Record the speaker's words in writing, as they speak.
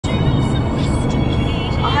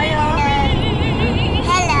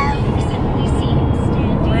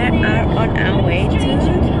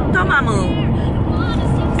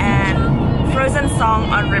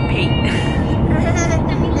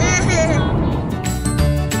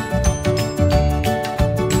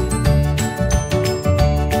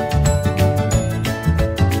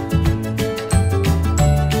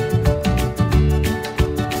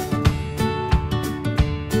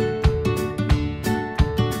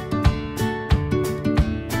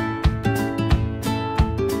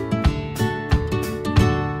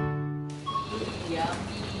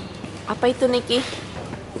Apa itu Niki?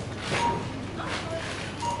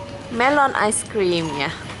 Melon ice cream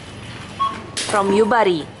ya. From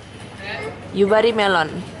Yubari. Yubari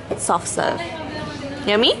melon soft serve.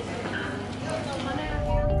 Yummy?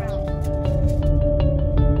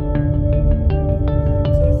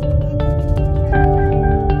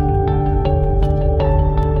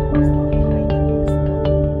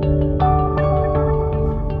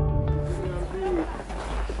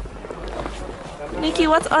 Nikki,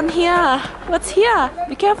 what's on here? What's here?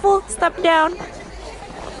 Be careful, step down.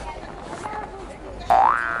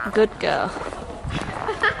 Good girl.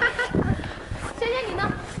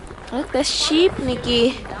 Look, the sheep,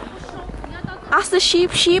 Nikki. Ask the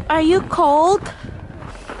sheep, are you cold?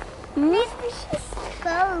 Hmm?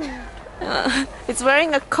 It's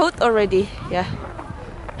wearing a coat already. Yeah.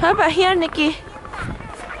 How about here, Nikki?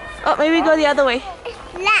 Oh, maybe go the other way. It's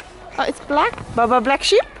black. Oh, it's black? Baba black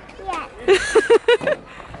sheep? Yeah.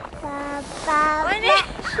 Baba black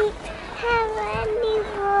sheep have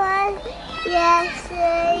anyone? Yes,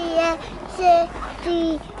 yes,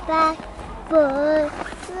 the black boy.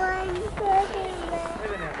 One for the left,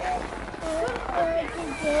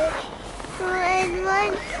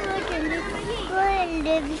 one for the little boy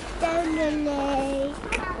lives down the lake.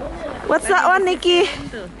 What's that one, Nikki?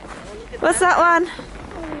 What's that one?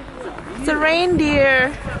 It's a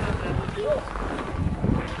reindeer.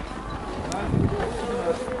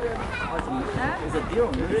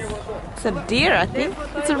 It's a deer, I think.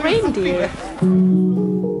 It's a reindeer.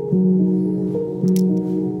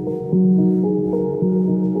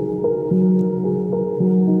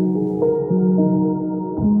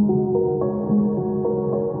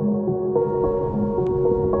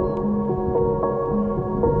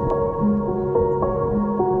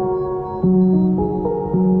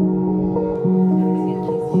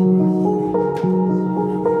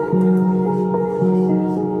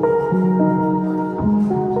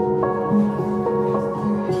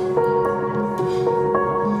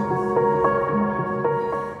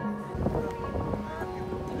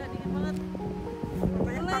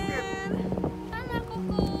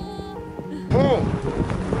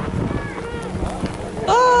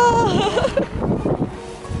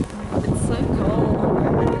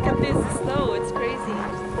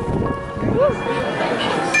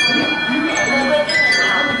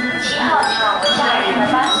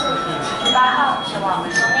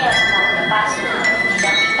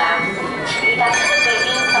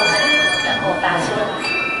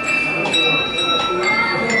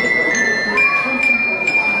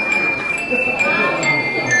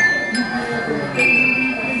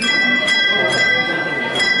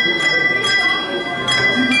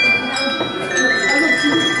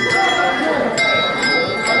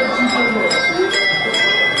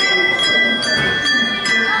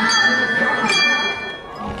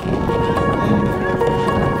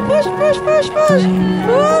 Push.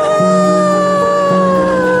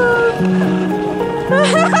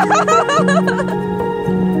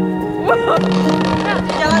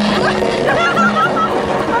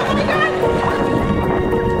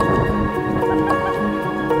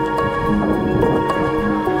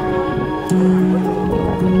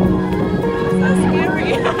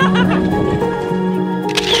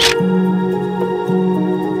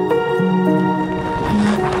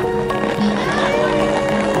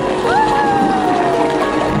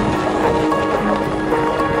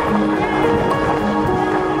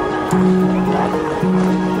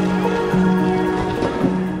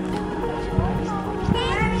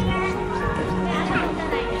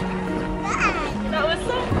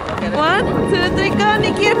 One, two, three, go,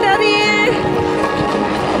 Nikki and Daddy!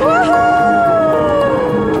 Woohoo!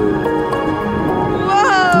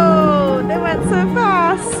 Whoa! They went so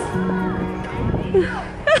fast! To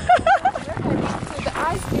the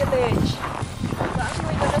ice village. So actually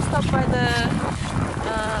we're gonna stop by the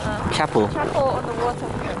chapel on the water.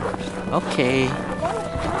 Okay.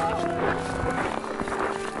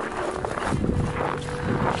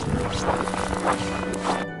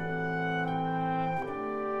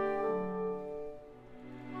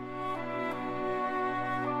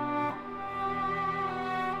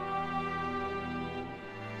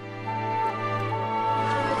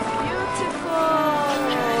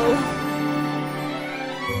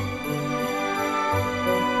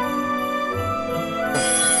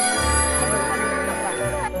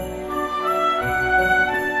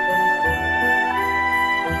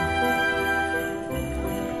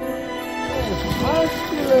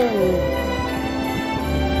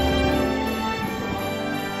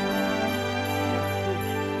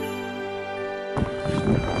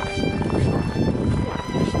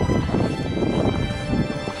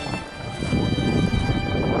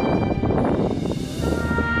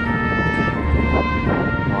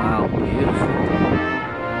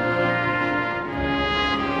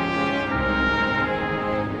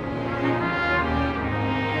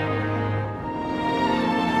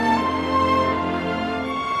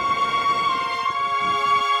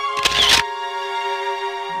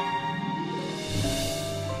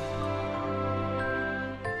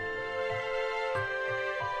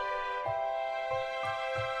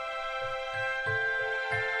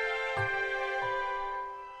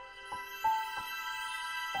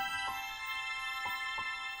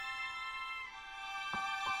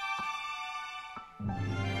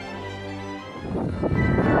 This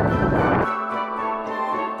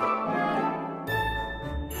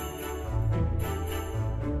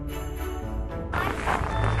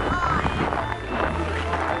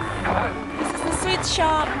is the sweet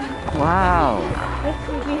shop. Wow. Yes,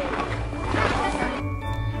 baby.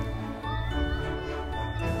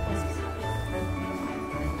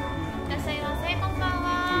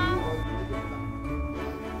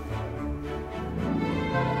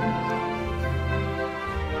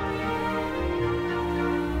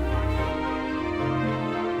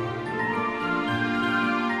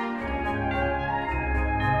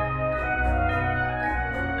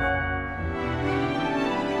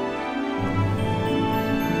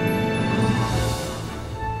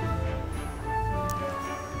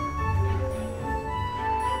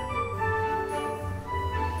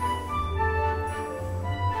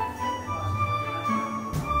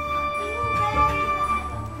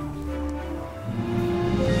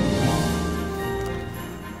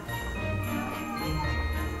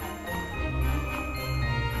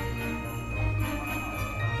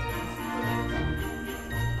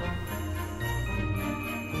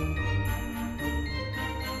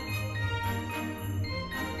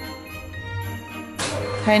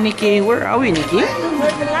 Hi Nikki, where are we, Nikki? We're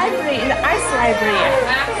in the library, in the arts library.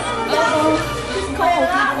 Oh, it's cold.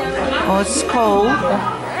 Oh, it's cold.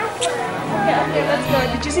 Okay, let's go.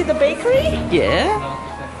 Did you see the bakery? Yeah.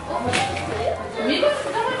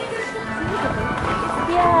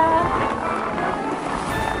 Yeah.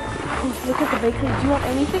 Look at the bakery. Do you want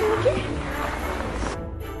anything, Nikki?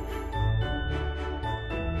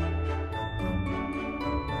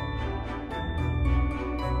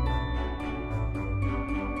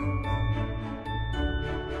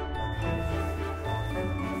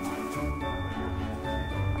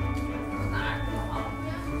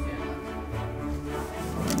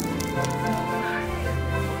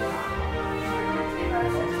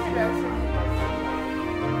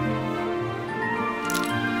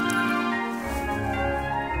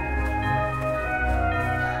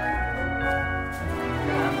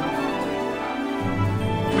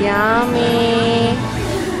 Yummy.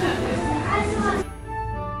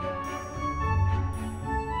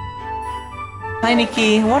 Hi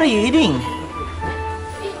Nikki, what are you eating?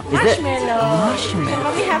 Marshmallow. Marshmallow. Can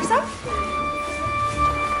mommy have some?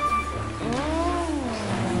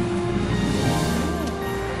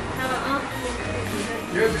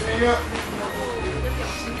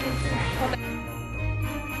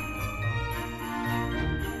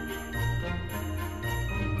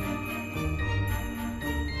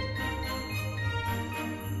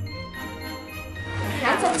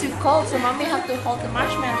 Hands are too cold, so mommy have to hold the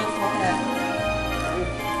marshmallow for her.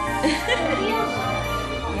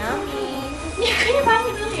 Yummy. Ya, kayaknya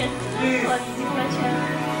pasti dulu ya. Kalau di sini baca.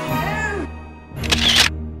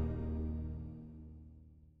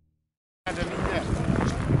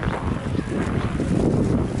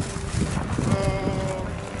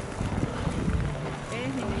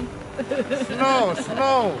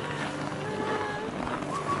 Snow.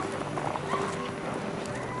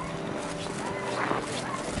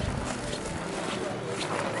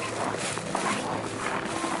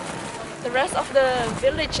 The rest of the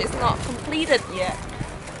village is not completed yet.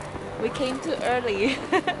 We came too early.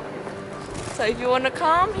 So if you want to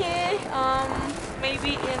come here,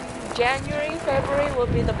 maybe in January, February will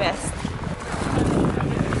be the best.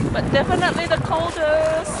 But definitely the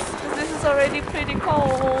coldest. This is already pretty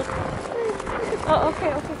cold. Oh,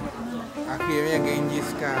 okay. Akhirnya Genghis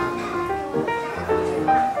Khan.